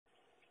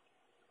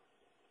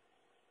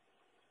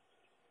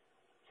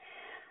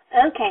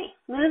Okay,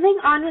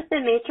 moving on with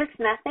the matrix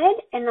method.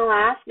 In the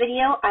last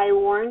video, I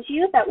warned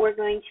you that we're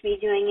going to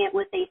be doing it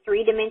with a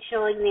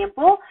three-dimensional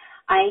example.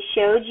 I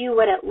showed you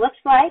what it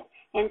looks like,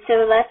 and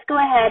so let's go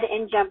ahead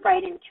and jump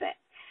right into it.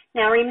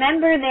 Now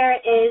remember, there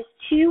is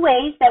two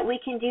ways that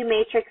we can do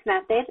matrix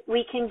method.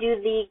 We can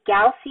do the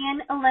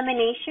Gaussian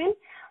elimination,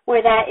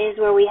 where that is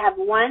where we have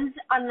ones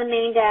on the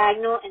main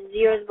diagonal and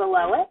zeros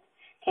below it.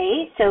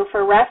 Okay, so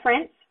for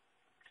reference,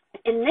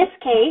 in this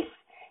case,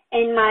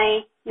 in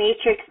my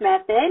matrix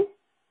method,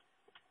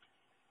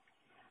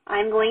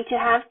 I'm going to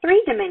have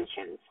three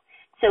dimensions.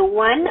 So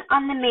one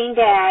on the main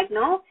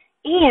diagonal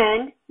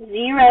and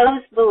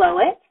zeros below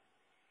it.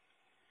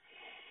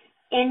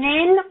 And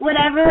then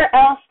whatever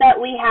else that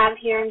we have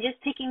here, I'm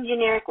just picking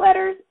generic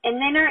letters, and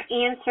then our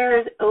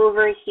answers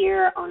over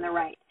here on the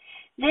right.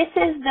 This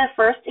is the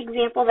first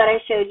example that I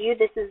showed you.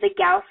 This is the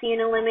Gaussian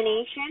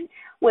elimination,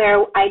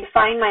 where I'd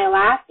find my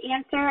last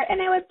answer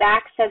and I would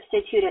back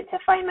substitute it to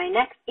find my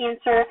next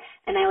answer,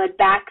 and I would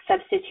back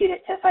substitute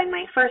it to find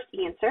my first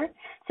answer.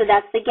 So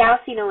that's the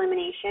Gaussian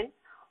elimination.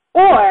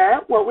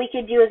 Or what we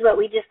could do is what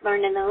we just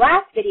learned in the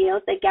last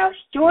video, the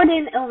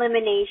Guass-Jordan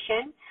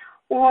elimination,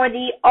 or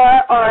the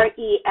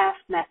RREF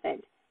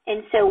method.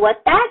 And so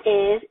what that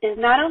is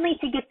not only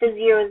to get the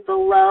zeros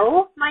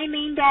below my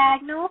main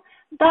diagonal,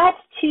 but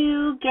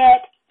to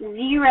get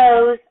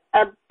zeros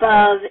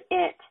above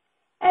it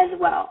as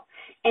well.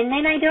 And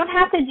then I don't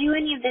have to do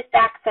any of this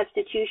back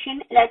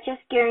substitution. That just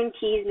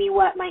guarantees me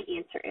what my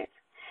answer is.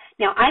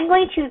 Now, I'm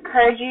going to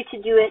encourage you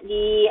to do it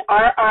the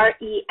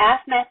RREF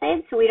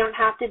method, so we don't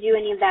have to do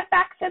any of that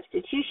back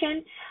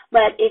substitution.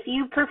 But if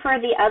you prefer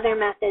the other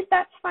method,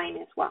 that's fine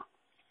as well.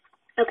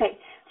 Okay,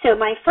 so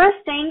my first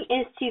thing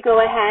is to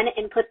go ahead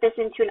and put this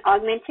into an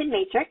augmented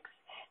matrix.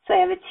 So I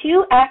have a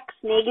 2x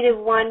negative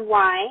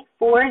 1y,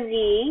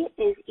 4z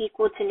is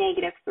equal to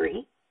negative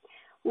 3.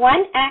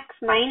 1x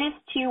minus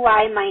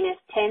 2y minus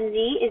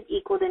 10z is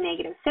equal to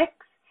negative 6.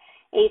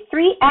 A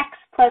 3x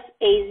plus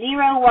a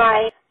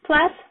 0y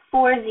plus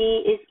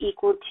 4z is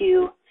equal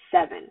to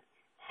 7.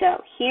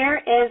 So here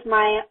is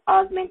my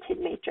augmented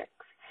matrix.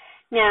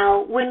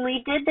 Now, when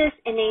we did this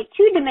in a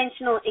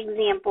two-dimensional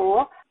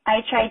example,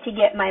 I tried to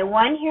get my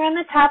 1 here on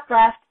the top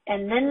left,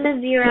 and then the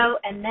 0,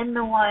 and then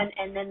the 1,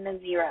 and then the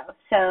 0.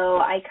 So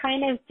I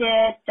kind of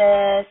did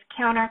this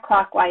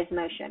counterclockwise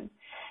motion.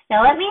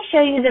 Now let me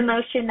show you the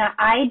motion that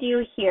I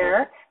do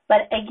here.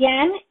 But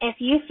again, if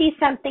you see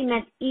something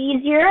that's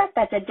easier,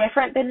 that's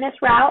different than this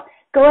route,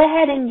 go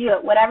ahead and do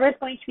it, whatever is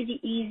going to be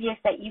the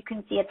easiest that you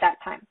can see at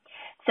that time.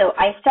 So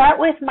I start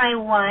with my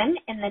 1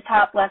 in the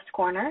top left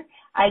corner.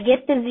 I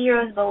get the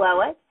zeros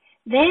below it.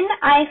 Then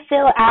I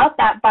fill out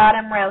that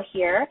bottom row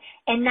here,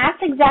 and that's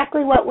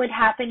exactly what would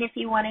happen if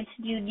you wanted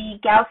to do the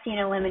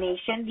Gaussian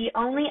elimination. The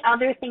only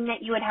other thing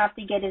that you would have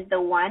to get is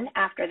the 1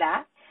 after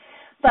that.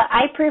 But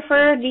I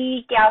prefer the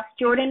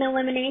Guass-Jordan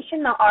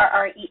elimination, the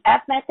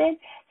RREF method.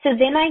 So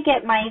then I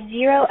get my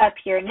 0 up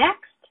here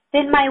next,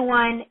 then my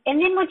 1,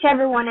 and then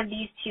whichever one of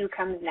these two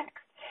comes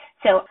next.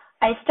 So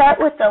I start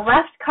with the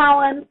left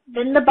column,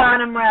 then the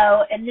bottom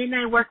row, and then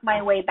I work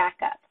my way back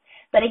up.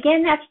 But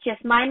again, that's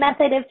just my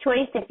method of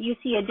choice. If you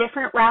see a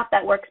different route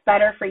that works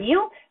better for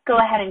you, go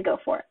ahead and go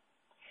for it.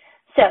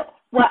 So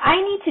what I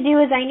need to do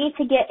is I need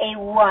to get a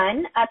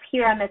 1 up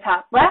here on the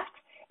top left.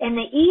 And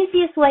the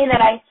easiest way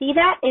that I see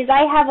that is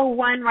I have a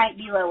 1 right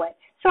below it.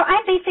 So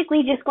I'm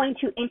basically just going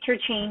to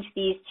interchange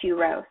these two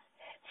rows.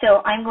 So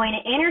I'm going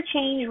to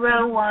interchange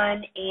row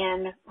 1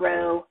 and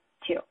row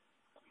 2.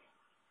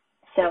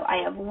 So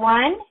I have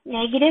 1,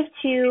 negative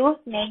 2,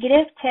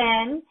 negative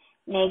 10,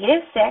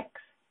 negative 6.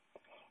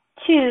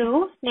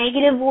 2,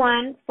 negative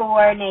 1,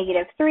 4,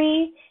 negative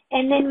 3,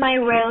 and then my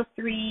row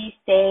 3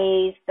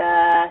 stays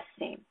the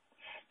same.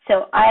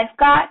 So I've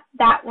got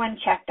that one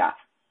checked off.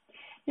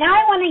 Now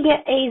I want to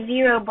get a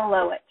 0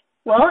 below it.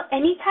 Well,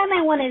 anytime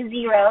I want a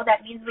 0,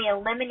 that means we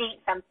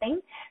eliminate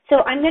something, so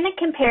I'm going to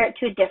compare it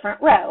to a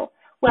different row.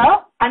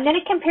 Well, I'm going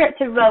to compare it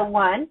to row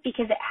 1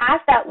 because it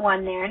has that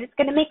 1 there, and it's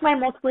going to make my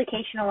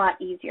multiplication a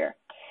lot easier.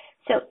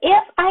 So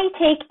if I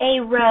take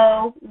a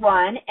row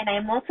 1 and I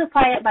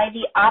multiply it by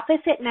the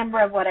opposite number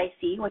of what I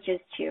see, which is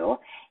 2,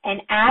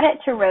 and add it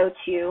to row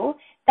 2,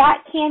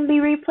 that can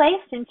be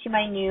replaced into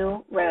my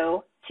new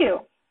row 2.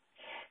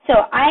 So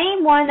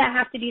I'm one that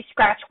have to do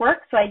scratch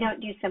work, so I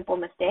don't do simple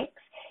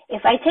mistakes.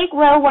 If I take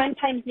row 1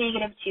 times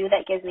negative 2,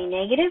 that gives me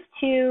negative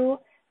 2,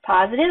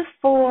 positive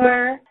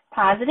 4,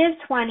 positive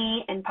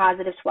 20, and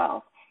positive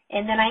 12.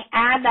 And then I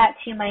add that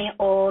to my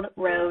old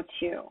row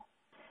 2.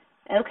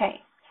 Okay.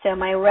 So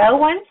my row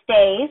 1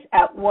 stays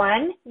at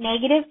 1,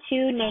 negative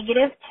 2,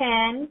 negative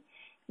 10,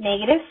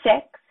 negative 6.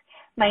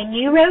 My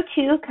new row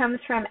 2 comes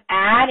from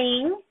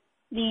adding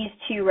these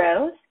two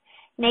rows.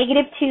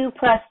 Negative 2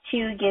 plus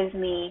 2 gives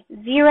me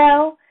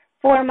 0.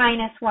 4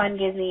 minus 1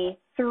 gives me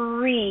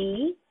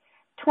 3.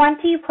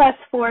 20 plus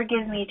 4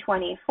 gives me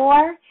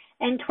 24.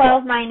 And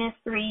 12 minus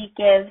 3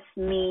 gives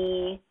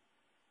me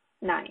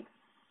 9.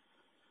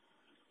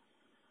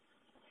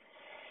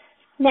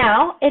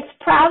 Now, it's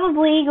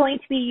probably going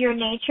to be your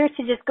nature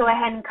to just go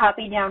ahead and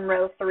copy down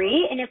row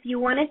 3, and if you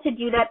wanted to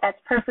do that, that's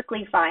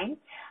perfectly fine.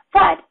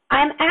 But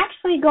I'm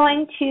actually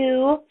going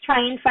to try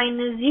and find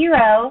the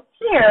 0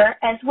 here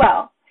as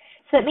well.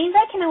 So it means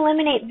I can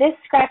eliminate this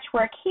scratch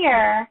work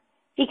here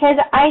because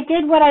I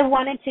did what I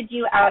wanted to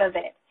do out of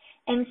it.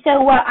 And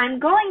so what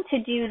I'm going to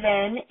do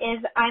then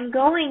is I'm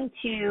going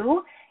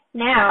to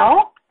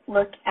now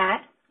look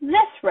at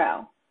this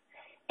row.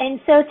 And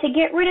so to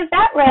get rid of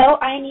that row,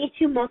 I need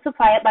to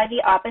multiply it by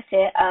the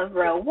opposite of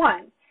row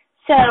 1.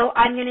 So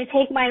I'm going to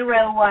take my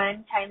row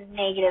 1 times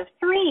negative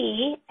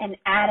 3 and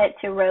add it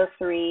to row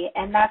 3,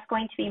 and that's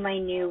going to be my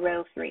new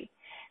row 3.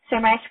 So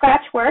my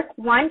scratch work,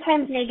 1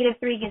 times negative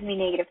 3 gives me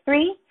negative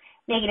 3,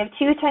 negative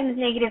 2 times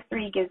negative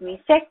 3 gives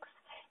me 6,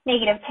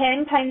 negative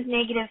 10 times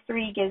negative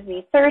 3 gives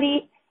me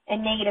 30,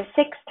 and negative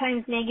 6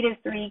 times negative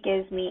 3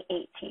 gives me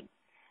 18.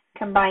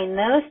 Combine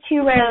those two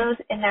rows,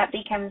 and that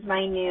becomes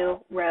my new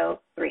row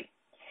 3.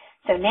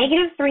 So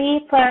negative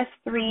 3 plus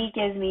 3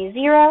 gives me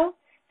 0,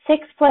 6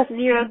 plus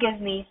 0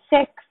 gives me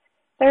 6,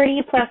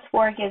 30 plus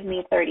 4 gives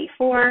me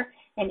 34,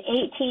 and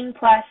 18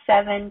 plus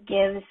 7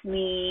 gives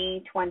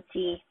me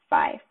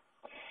 25.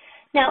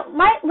 Now, it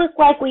might look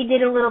like we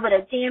did a little bit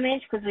of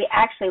damage because we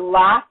actually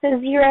lost a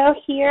 0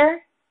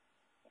 here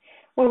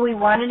where we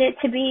wanted it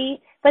to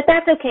be, but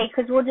that's okay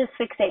because we'll just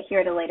fix it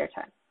here at a later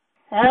time.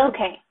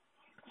 Okay,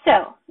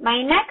 so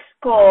my next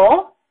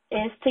goal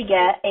is to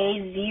get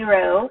a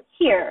 0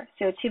 here,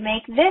 so to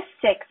make this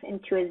 6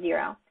 into a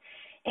 0.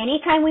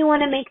 Anytime we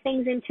want to make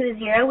things into a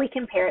 0, we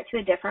compare it to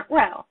a different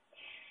row.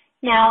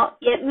 Now,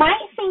 it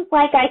might think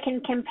like I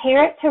can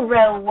compare it to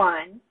row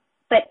 1,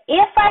 but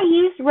if I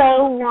use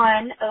row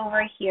 1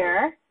 over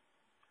here,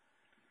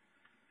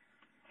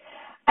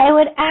 I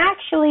would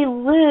actually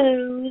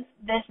lose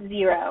this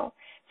 0.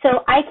 So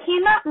I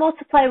cannot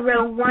multiply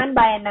row 1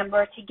 by a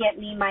number to get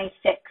me my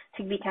 6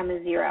 to become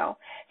a 0.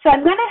 So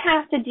I'm going to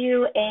have to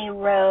do a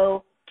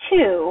row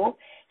 2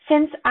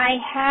 since I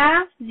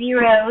have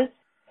zeros.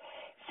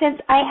 Since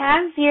I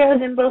have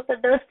zeros in both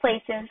of those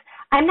places,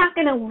 I'm not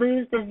going to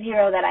lose the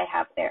 0 that I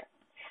have there.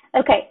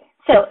 Okay,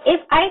 so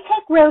if I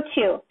take row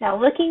 2, now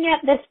looking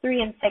at this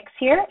 3 and 6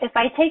 here, if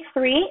I take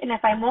 3 and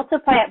if I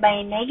multiply it by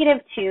a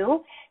negative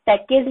 2,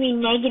 that gives me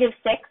negative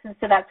 6, and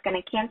so that's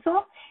going to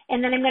cancel.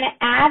 And then I'm going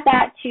to add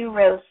that to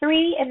row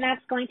 3, and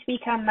that's going to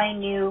become my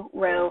new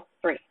row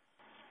 3.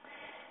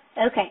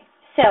 Okay,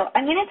 so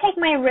I'm going to take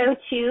my row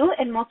 2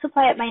 and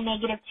multiply it by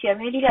negative 2. I'm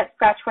going to do that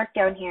scratch work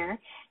down here.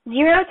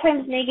 0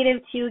 times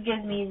negative 2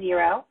 gives me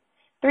 0.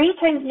 3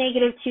 times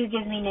negative 2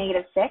 gives me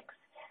negative 6.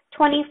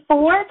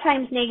 24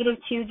 times negative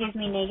 2 gives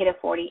me negative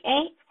 48.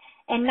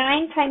 And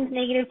 9 times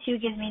negative 2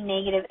 gives me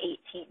negative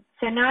 18.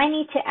 So now I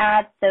need to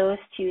add those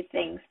two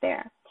things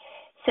there.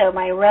 So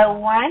my row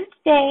 1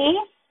 stays.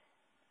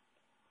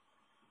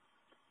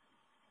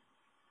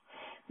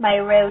 My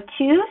row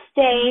 2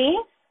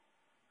 stays.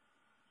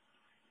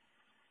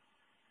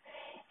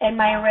 And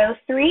my row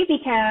 3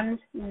 becomes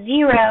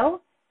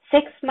 0.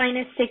 6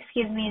 minus 6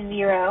 gives me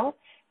 0.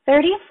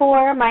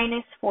 34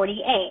 minus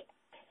 48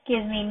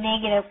 gives me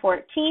negative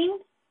 14.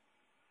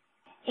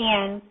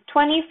 And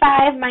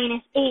 25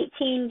 minus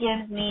 18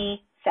 gives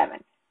me 7.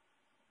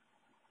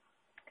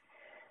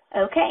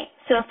 Okay,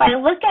 so if I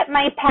look at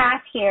my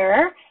path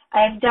here,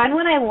 I've done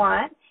what I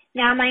want.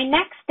 Now my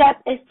next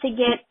step is to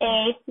get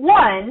a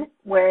 1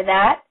 where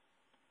that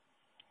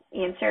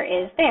answer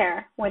is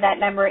there, where that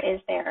number is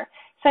there.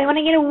 So I want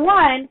to get a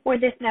 1 where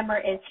this number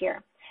is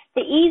here.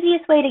 The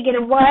easiest way to get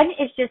a 1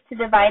 is just to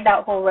divide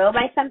that whole row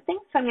by something.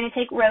 So I'm going to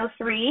take row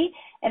 3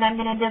 and I'm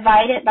going to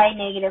divide it by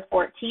negative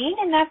 14,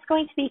 and that's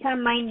going to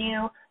become my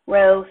new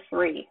row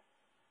 3.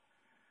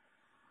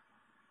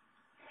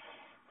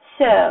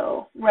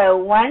 So row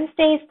 1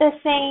 stays the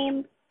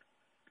same.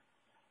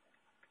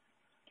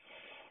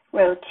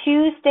 Row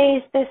 2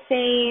 stays the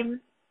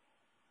same.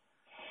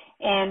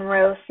 And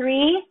row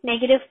 3,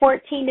 negative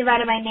 14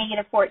 divided by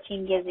negative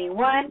 14 gives me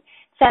 1.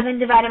 7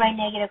 divided by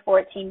negative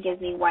 14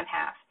 gives me 1/2.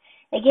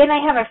 Again,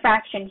 I have a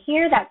fraction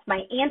here. That's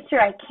my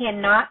answer. I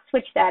cannot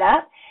switch that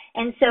up.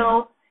 And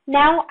so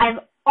now I've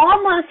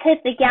almost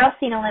hit the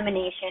Gaussian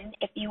elimination.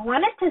 If you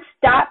wanted to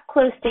stop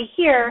close to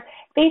here,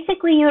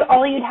 basically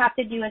all you'd have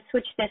to do is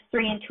switch this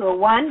 3 into a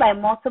 1 by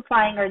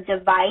multiplying or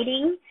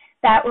dividing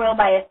that row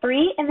by a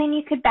 3, and then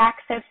you could back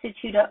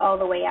substitute it all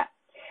the way up.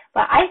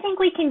 But I think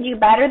we can do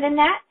better than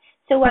that.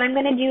 So what I'm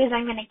going to do is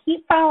I'm going to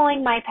keep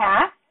following my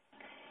path.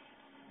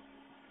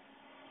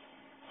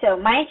 So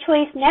my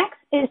choice next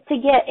is to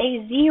get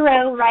a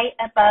 0 right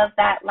above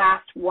that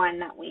last 1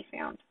 that we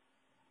found.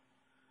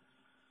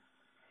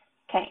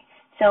 Okay,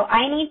 so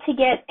I need to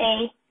get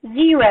a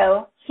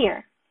 0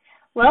 here.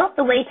 Well,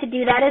 the way to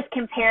do that is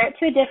compare it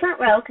to a different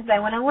row because I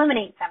want to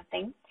eliminate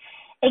something.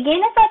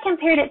 Again, if I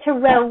compared it to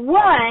row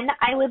 1,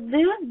 I would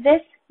lose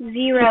this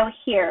 0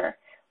 here,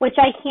 which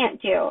I can't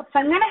do. So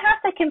I'm going to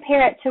have to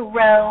compare it to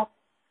row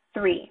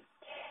 3.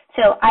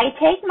 So I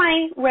take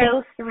my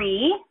row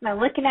 3, now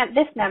looking at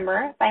this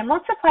number, if I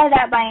multiply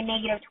that by a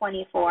negative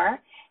 24,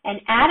 and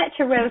add it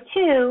to row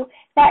 2,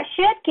 that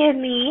should give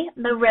me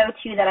the row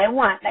 2 that I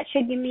want. That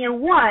should give me a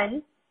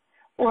 1,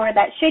 or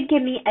that should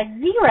give me a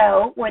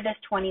 0 where this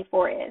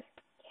 24 is.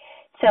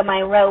 So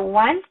my row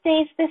 1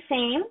 stays the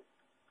same.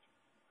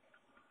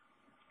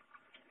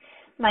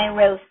 My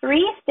row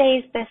 3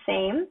 stays the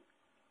same.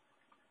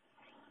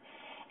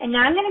 And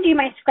now I'm going to do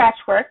my scratch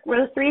work.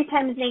 Row 3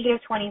 times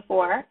negative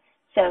 24.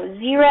 So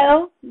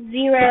 0,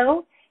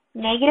 0,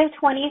 negative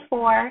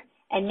 24,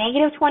 and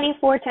negative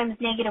 24 times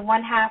negative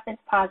 1/2 is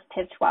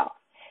positive 12.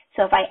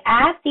 So if I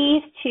add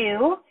these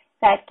two,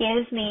 that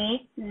gives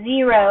me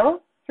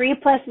 0. 3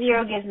 plus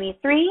 0 gives me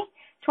 3.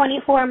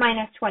 24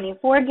 minus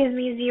 24 gives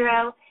me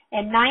 0.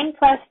 And 9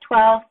 plus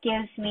 12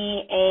 gives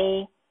me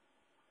a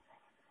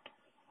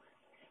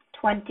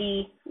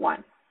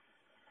 21.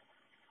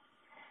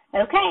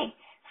 Okay,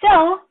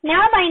 so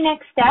now my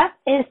next step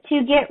is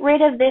to get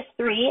rid of this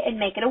 3 and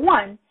make it a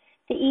 1.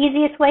 The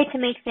easiest way to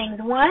make things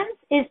 1s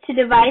is to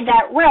divide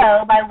that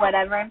row by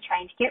whatever I'm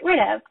trying to get rid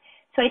of.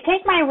 So I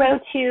take my row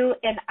 2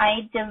 and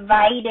I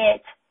divide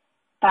it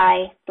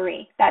by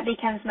 3. That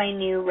becomes my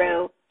new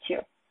row 2.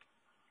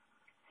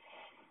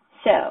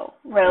 So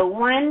row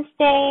 1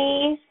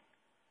 stays,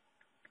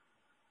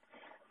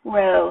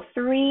 row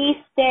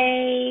 3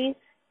 stays,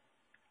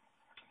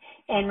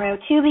 and row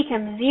 2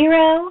 becomes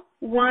 0,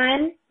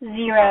 1,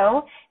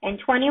 0, and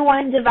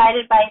 21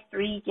 divided by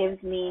 3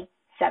 gives me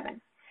 7.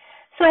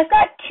 So I've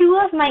got 2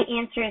 of my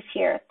answers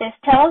here. This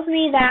tells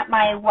me that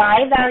my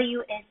y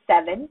value is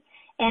 7,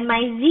 and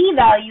my z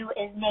value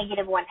is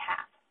negative 1/2.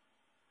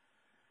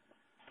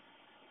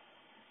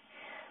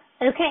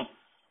 Okay,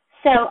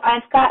 so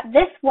I've got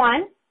this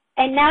one,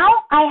 and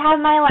now I have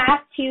my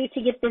last 2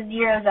 to get the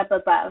zeros up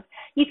above.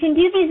 You can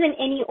do these in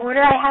any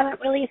order. I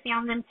haven't really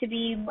found them to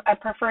be a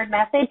preferred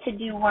method to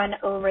do one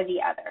over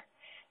the other.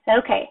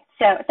 Okay,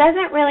 so it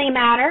doesn't really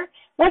matter.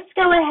 Let's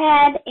go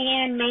ahead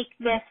and make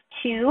this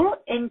 2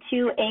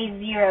 into a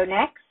 0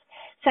 next.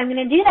 So I'm going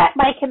to do that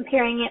by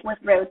comparing it with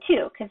row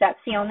 2, because that's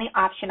the only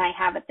option I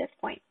have at this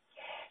point.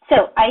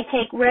 So I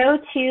take row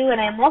 2 and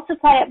I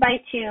multiply it by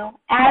 2,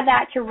 add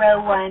that to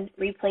row 1,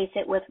 replace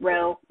it with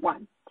row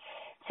 1.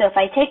 So if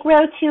I take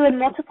row 2 and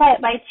multiply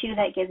it by 2,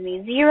 that gives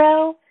me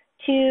 0,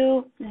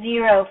 2,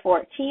 0,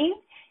 14.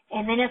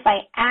 And then if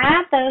I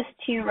add those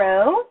 2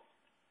 rows,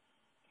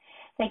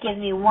 that gives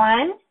me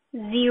 1,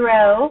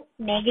 0,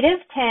 negative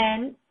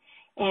 10,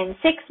 and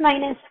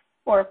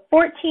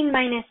 14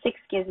 minus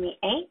 6 gives me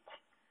 8.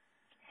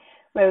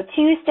 Row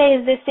 2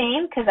 stays the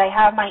same because I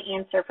have my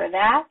answer for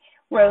that.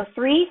 Row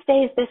 3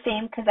 stays the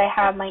same because I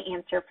have my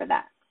answer for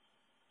that.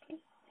 Okay.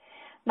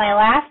 My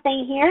last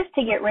thing here is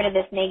to get rid of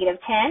this negative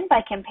 10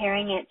 by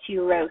comparing it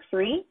to row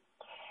 3.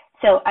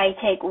 So I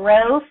take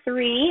row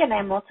 3 and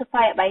I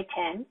multiply it by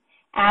 10,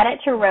 add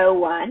it to row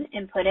 1,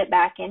 and put it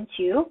back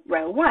into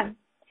row 1.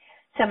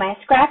 So my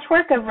scratch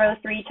work of row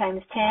 3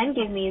 times 10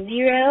 gives me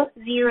 0,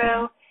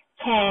 0,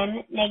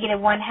 10, negative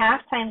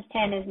 1/2 times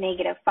 10 is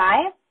negative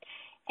 5.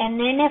 And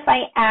then if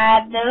I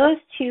add those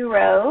 2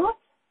 rows,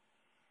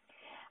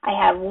 I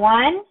have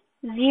 1,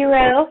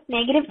 0,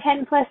 negative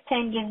 10 plus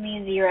 10 gives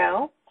me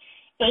 0,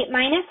 8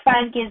 minus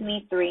 5 gives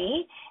me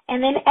 3,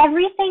 and then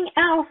everything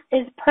else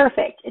is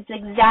perfect. It's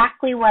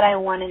exactly what I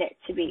wanted it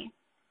to be.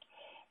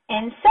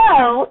 And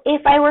so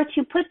if I were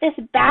to put this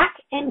back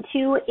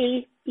into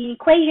an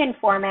equation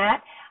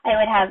format, I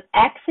would have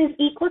x is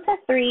equal to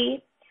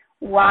 3,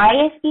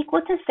 y is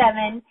equal to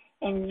 7,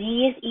 and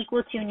z is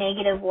equal to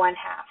negative 1/2.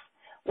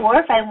 Or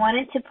if I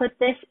wanted to put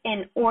this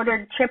in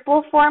ordered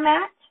triple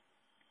format,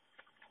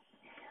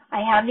 I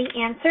have the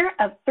answer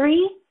of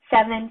 3,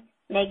 7,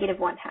 negative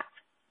 1/2.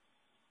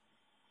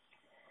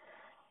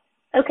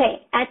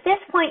 Okay, at this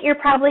point you're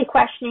probably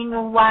questioning,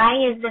 well, why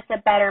is this a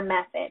better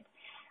method?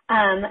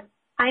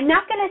 I'm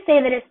not going to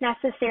say that it's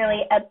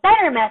necessarily a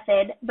better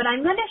method, but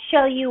I'm going to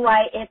show you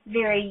why it's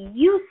very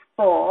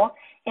useful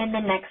in the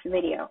next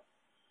video.